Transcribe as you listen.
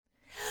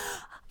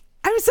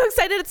so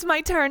excited. It's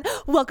my turn.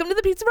 Welcome to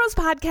the Pizza Bros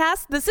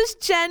podcast. This is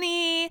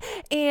Jenny,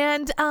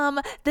 and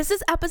this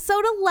is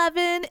episode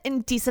 11,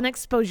 Indecent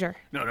Exposure.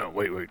 No,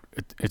 wait.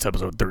 It's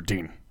episode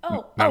 13.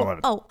 Not 11.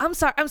 Oh, I'm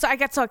sorry. I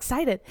got so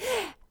excited.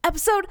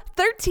 Episode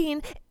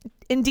 13,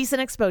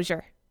 Indecent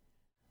Exposure.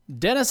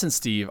 Dennis and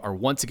Steve are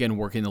once again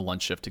working the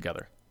lunch shift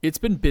together. It's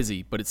been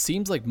busy, but it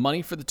seems like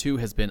money for the two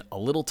has been a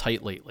little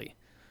tight lately.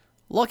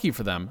 Lucky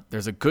for them,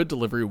 there's a good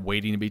delivery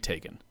waiting to be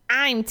taken.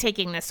 I'm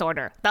taking this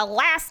order. The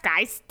last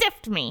guy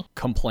stiffed me,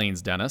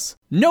 Complains Dennis.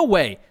 No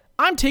way!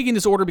 I'm taking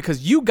this order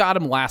because you got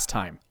him last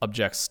time,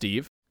 objects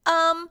Steve.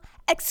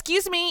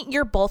 Excuse me,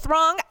 you're both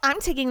wrong.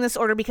 I'm taking this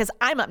order because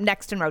I'm up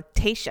next in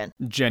rotation.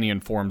 Jenny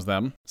informs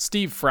them.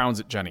 Steve frowns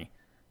at Jenny.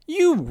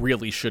 You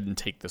really shouldn't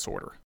take this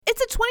order.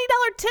 It's a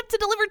 $20 tip to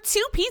deliver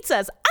 2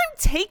 pizzas. I'm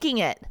taking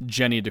it.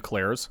 Jenny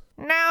declares.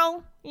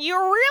 No, you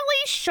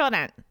really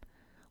shouldn't.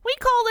 We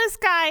call this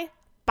guy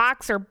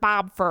Boxer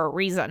Bob for a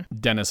reason.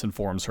 Dennis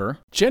informs her.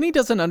 Jenny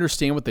doesn't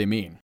understand what they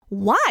mean.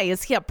 Why?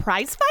 Is he a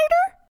prize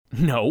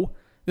fighter? No.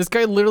 This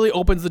guy literally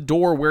opens the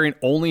door wearing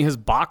only his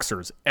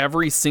boxers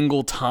every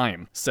single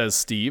time, says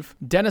Steve.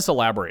 Dennis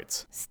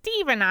elaborates.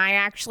 Steve and I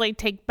actually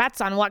take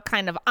bets on what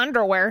kind of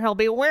underwear he'll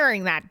be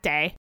wearing that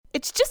day.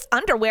 It's just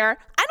underwear.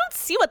 I don't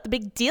see what the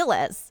big deal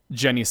is.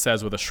 Jenny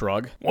says with a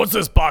shrug. What's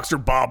this Boxer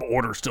Bob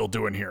order still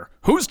doing here?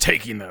 Who's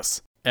taking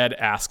this? Ed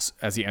asks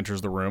as he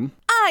enters the room.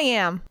 I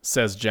am,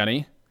 says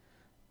Jenny.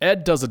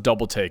 Ed does a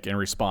double take and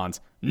responds.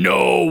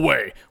 No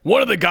way.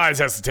 One of the guys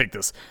has to take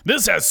this.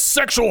 This has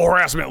sexual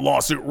harassment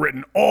lawsuit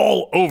written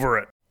all over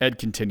it. Ed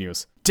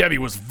continues. Debbie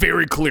was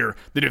very clear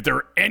that if there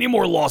are any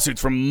more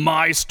lawsuits from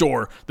my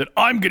store, that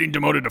I'm getting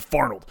demoted to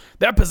Farnold.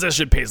 That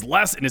position pays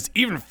less and is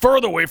even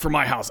further away from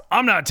my house.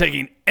 I'm not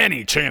taking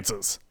any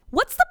chances.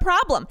 What's the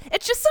problem?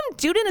 It's just some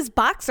dude in his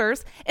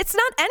boxers. It's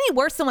not any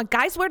worse than what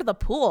guys wear to the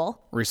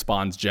pool,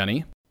 responds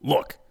Jenny.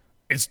 Look,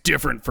 it's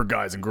different for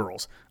guys and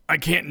girls. I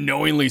can't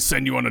knowingly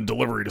send you on a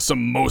delivery to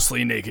some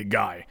mostly naked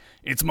guy.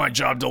 It's my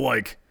job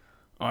to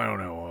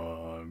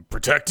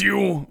protect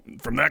you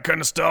from that kind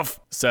of stuff,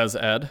 says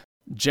Ed.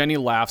 Jenny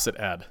laughs at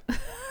Ed.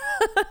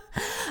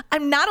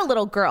 I'm not a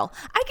little girl.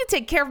 I can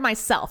take care of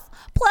myself.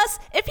 Plus,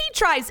 if he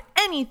tries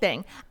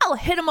anything, I'll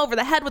hit him over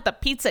the head with a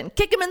pizza and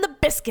kick him in the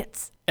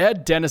biscuits.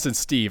 Ed, Dennis, and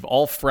Steve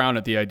all frown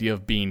at the idea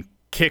of being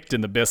kicked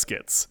in the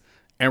biscuits.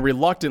 And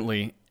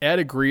reluctantly, Ed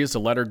agrees to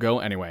let her go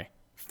anyway.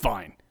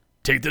 Fine.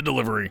 Take the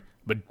delivery,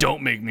 but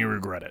don't make me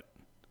regret it.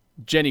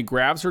 Jenny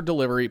grabs her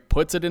delivery,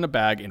 puts it in a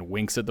bag, and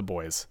winks at the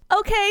boys.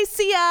 Okay,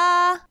 see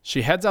ya.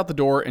 She heads out the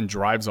door and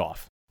drives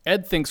off.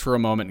 Ed thinks for a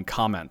moment and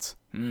comments.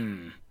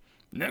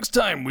 Next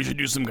time we should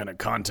do some kind of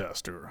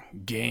contest or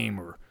game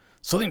or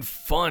something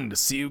fun to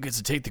see who gets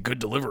to take the good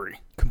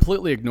delivery.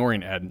 Completely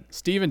ignoring Ed,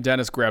 Steve and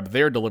Dennis grab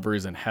their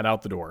deliveries and head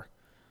out the door.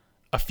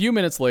 A few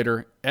minutes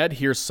later, Ed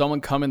hears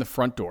someone come in the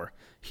front door.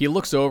 He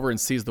looks over and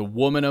sees the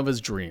woman of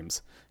his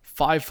dreams.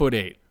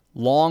 5'8",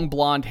 long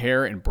blonde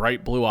hair and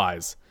bright blue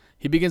eyes.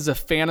 He begins to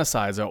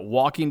fantasize about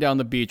walking down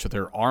the beach with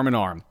her arm in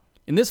arm.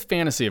 In this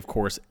fantasy, of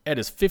course, Ed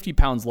is 50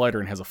 pounds lighter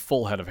and has a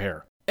full head of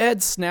hair.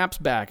 Ed snaps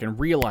back and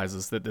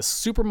realizes that this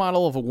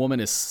supermodel of a woman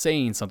is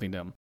saying something to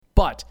him.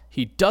 But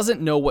he doesn't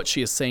know what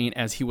she is saying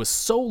as he was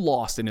so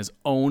lost in his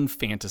own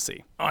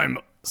fantasy. I'm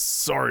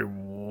sorry,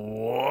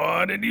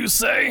 what did you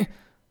say?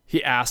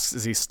 He asks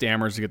as he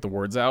stammers to get the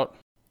words out.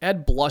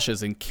 Ed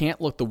blushes and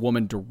can't look the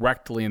woman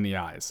directly in the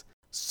eyes.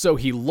 So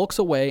he looks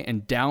away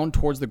and down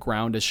towards the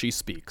ground as she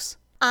speaks.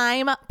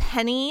 I'm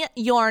Penny,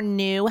 your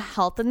new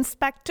health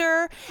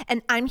inspector,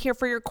 and I'm here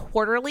for your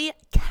quarterly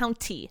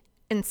county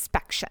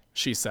inspection,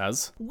 she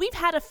says. We've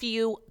had a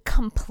few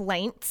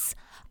complaints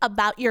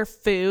about your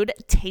food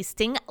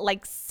tasting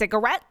like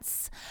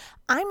cigarettes.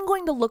 I'm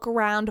going to look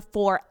around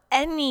for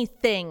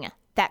anything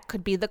that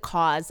could be the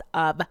cause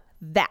of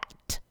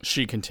that,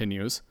 she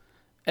continues.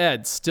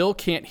 Ed still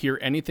can't hear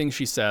anything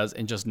she says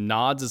and just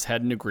nods his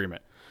head in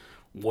agreement.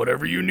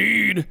 Whatever you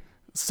need,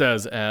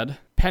 says Ed.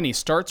 Penny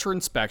starts her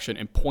inspection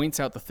and points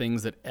out the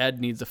things that Ed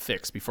needs to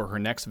fix before her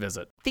next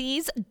visit.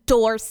 These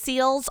door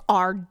seals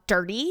are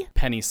dirty,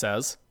 Penny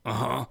says.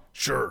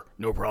 Sure,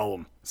 no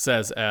problem,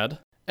 says Ed.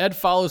 Ed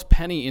follows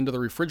Penny into the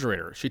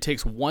refrigerator. She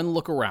takes one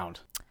look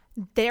around.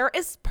 There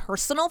is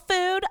personal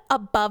food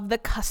above the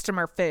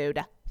customer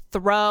food.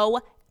 Throw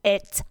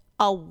it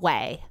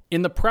away.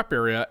 In the prep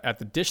area at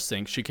the dish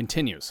sink, she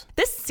continues.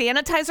 This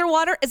sanitizer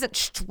water isn't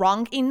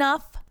strong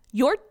enough.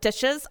 Your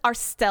dishes are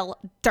still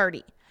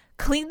dirty.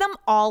 Clean them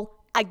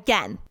all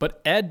again.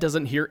 But Ed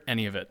doesn't hear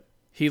any of it.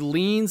 He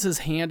leans his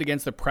hand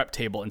against the prep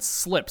table and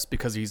slips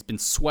because he's been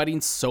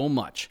sweating so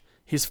much.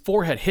 His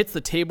forehead hits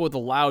the table with a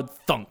loud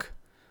thunk.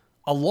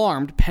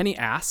 Alarmed, Penny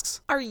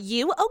asks, "Are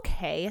you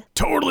okay?"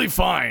 "Totally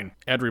fine,"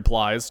 Ed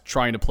replies,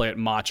 trying to play it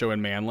macho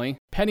and manly.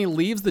 Penny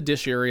leaves the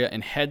dish area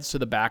and heads to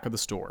the back of the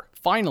store.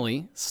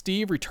 Finally,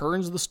 Steve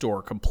returns to the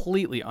store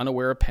completely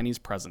unaware of Penny's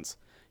presence.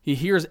 He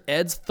hears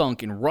Ed's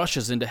thunk and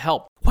rushes in to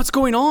help. What's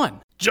going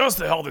on? "Just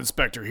the health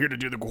inspector here to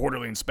do the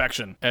quarterly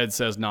inspection," Ed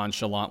says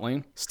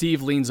nonchalantly.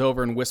 Steve leans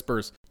over and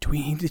whispers, "Do we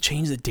need to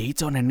change the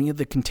dates on any of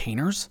the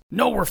containers?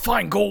 No, we're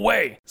fine. Go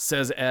away.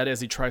 Says Ed as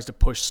he tries to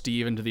push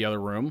Steve into the other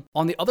room.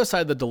 On the other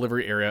side of the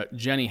delivery area,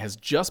 Jenny has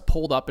just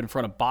pulled up in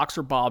front of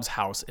Boxer Bob's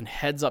house and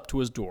heads up to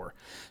his door.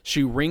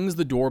 She rings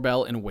the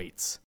doorbell and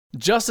waits.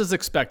 Just as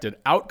expected,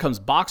 out comes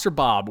Boxer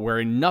Bob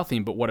wearing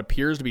nothing but what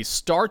appears to be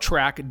Star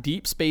Trek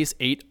Deep Space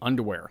 8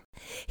 underwear.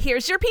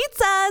 Here's your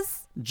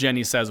pizzas,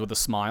 Jenny says with a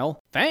smile.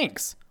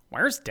 Thanks.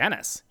 Where's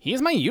Dennis?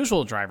 He's my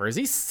usual driver. Is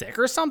he sick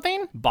or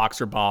something?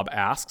 Boxer Bob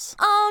asks.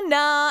 Oh,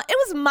 no, it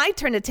was my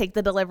turn to take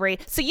the delivery,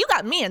 so you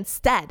got me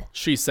instead,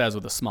 She says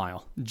with a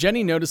smile.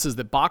 Jenny notices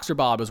that Boxer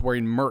Bob is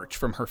wearing merch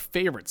from her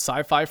favorite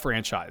sci-fi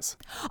franchise.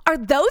 Are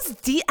those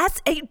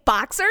DS8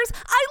 boxers?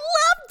 I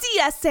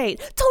love DS8.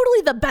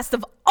 Totally the best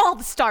of all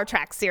the Star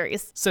Trek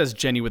series, Says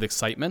Jenny with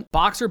excitement.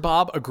 Boxer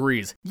Bob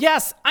agrees.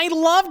 Yes, I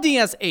love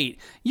DS8.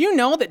 You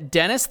know that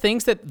Dennis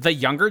thinks that the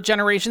younger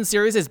generation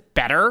series is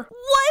better?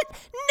 What?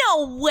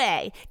 No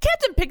way.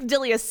 Captain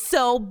Piccadilly is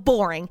so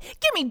boring.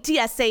 Give me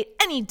DS8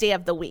 any day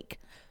of the week.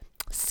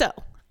 So,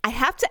 I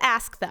have to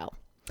ask though,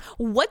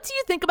 what do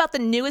you think about the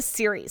newest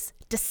series,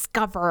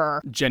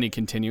 Discoverer? Jenny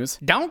continues.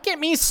 Don't get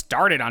me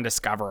started on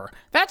Discoverer.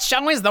 That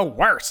show is the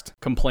worst,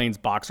 complains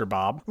Boxer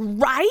Bob.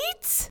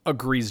 Right?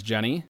 Agrees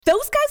Jenny.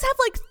 Those guys have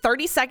like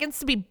 30 seconds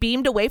to be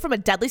beamed away from a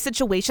deadly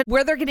situation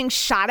where they're getting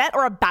shot at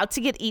or about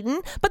to get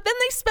eaten, but then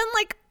they spend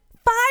like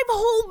 5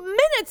 whole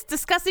minutes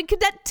discussing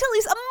Cadet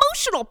Tilly's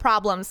emotional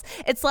problems.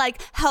 It's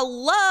like,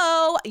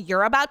 hello,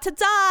 you're about to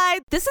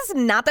die. This is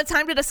not the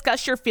time to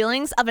discuss your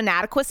feelings of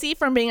inadequacy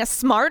from being a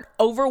smart,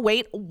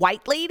 overweight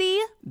white lady.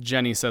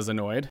 Jenny says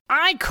annoyed.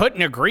 I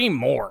couldn't agree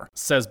more,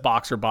 says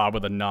Boxer Bob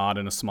with a nod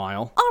and a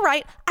smile. All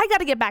right, I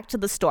gotta get back to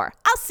the store.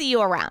 I'll see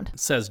you around,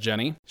 Says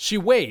Jenny. She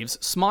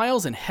waves,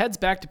 smiles, and heads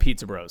back to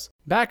Pizza Bros.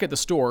 Back at the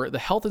store, the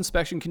health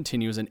inspection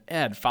continues and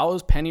Ed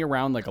follows Penny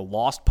around like a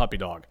lost puppy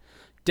dog.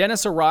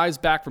 Dennis arrives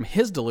back from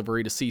his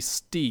delivery to see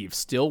Steve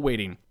still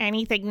waiting.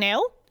 Anything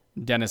new?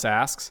 Dennis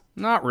asks.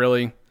 Not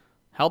really.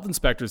 Health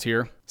inspector's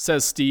here,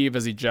 says Steve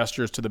as he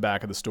gestures to the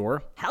back of the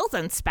store. Health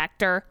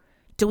inspector?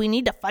 Do we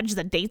need to fudge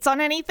the dates on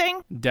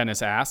anything?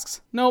 Dennis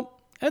asks. Nope.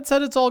 Ed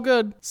said it's all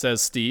good,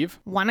 says Steve.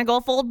 Wanna go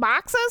fold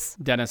boxes?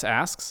 Dennis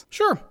asks.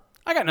 Sure.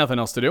 I got nothing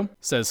else to do,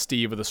 says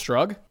Steve with a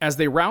shrug. As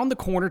they round the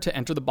corner to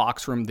enter the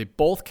box room, they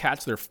both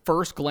catch their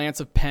first glance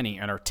of Penny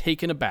and are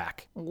taken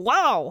aback.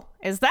 Whoa,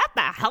 is that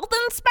the health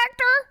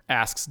inspector?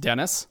 Asks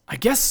Dennis. I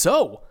guess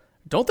so.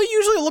 Don't they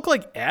usually look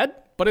like Ed,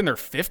 but in their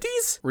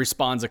 50s?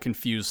 Responds a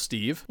confused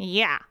Steve.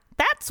 Yeah,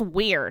 that's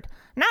weird.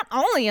 Not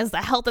only is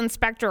the health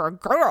inspector a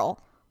girl,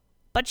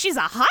 but she's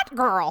a hot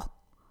girl.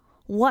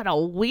 What a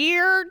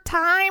weird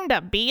time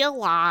to be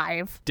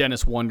alive.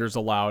 Dennis wonders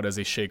aloud as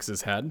he shakes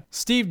his head.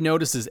 Steve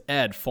notices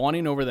Ed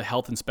fawning over the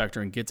health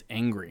inspector and gets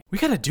angry. We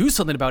gotta do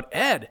something about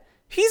Ed.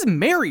 He's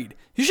married.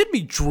 He shouldn't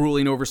be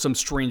drooling over some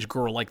strange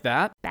girl like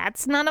that.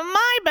 That's none of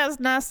my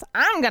business.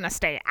 I'm gonna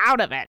stay out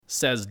of it,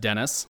 says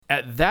Dennis.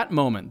 At that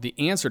moment, the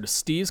answer to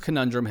Steve's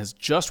conundrum has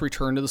just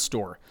returned to the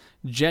store.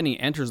 Jenny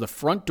enters the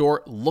front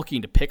door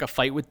looking to pick a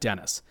fight with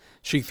Dennis.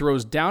 She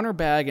throws down her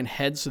bag and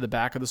heads to the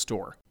back of the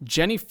store.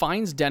 Jenny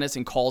finds Dennis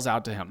and calls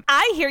out to him.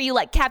 I hear you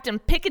like Captain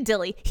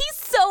Piccadilly. He's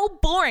so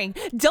boring.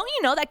 Don't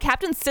you know that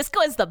Captain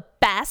Cisco is the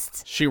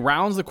best? She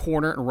rounds the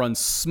corner and runs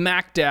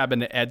smack dab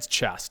into Ed's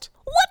chest.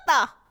 What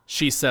the?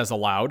 She says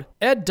aloud.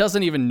 Ed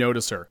doesn't even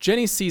notice her.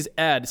 Jenny sees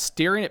Ed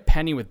staring at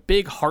Penny with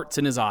big hearts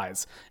in his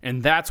eyes.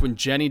 And that's when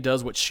Jenny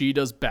does what she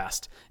does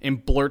best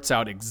and blurts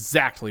out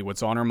exactly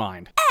what's on her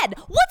mind. Ed,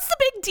 what's the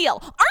big deal?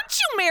 Aren't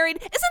you married?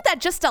 Isn't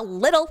that just a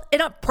little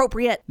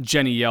inappropriate?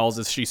 Jenny yells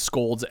as she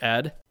scolds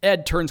Ed.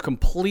 Ed turns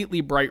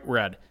completely bright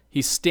red.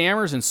 He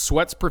stammers and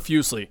sweats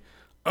profusely.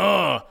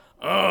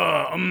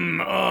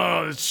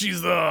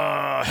 She's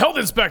the health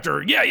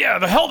inspector. Yeah,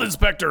 the health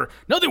inspector.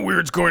 Nothing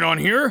weird's going on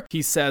here.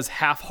 He says,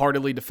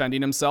 half-heartedly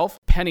defending himself.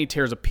 Penny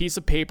tears a piece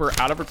of paper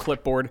out of her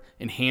clipboard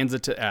and hands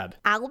it to Ed.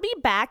 I'll be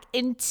back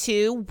in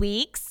 2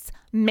 weeks.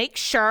 Make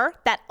sure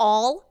that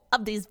all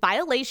of these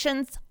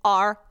violations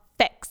are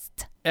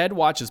fixed. Ed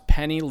watches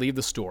Penny leave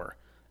the store.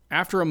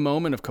 After a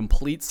moment of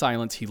complete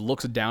silence, he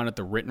looks down at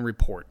the written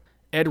report.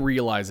 Ed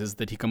realizes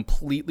that he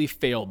completely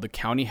failed the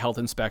county health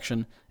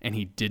inspection and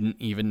he didn't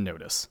even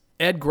notice.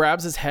 Ed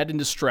grabs his head in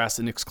distress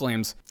and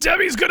exclaims,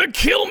 Debbie's gonna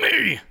kill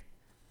me!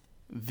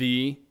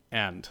 The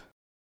end.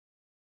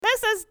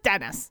 This is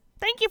Dennis.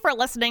 Thank you for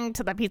listening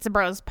to the Pizza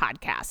Bros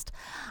podcast.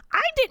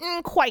 I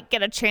didn't quite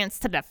get a chance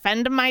to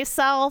defend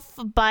myself,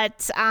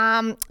 but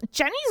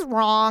Jenny's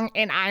wrong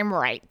and I'm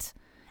right.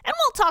 And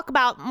we'll talk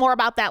more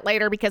about that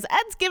later because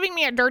Ed's giving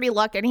me a dirty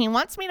look and he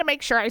wants me to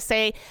make sure I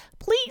say,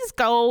 please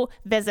go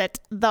visit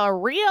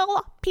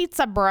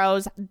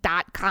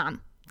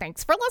therealpizzabros.com.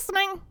 Thanks for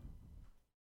listening.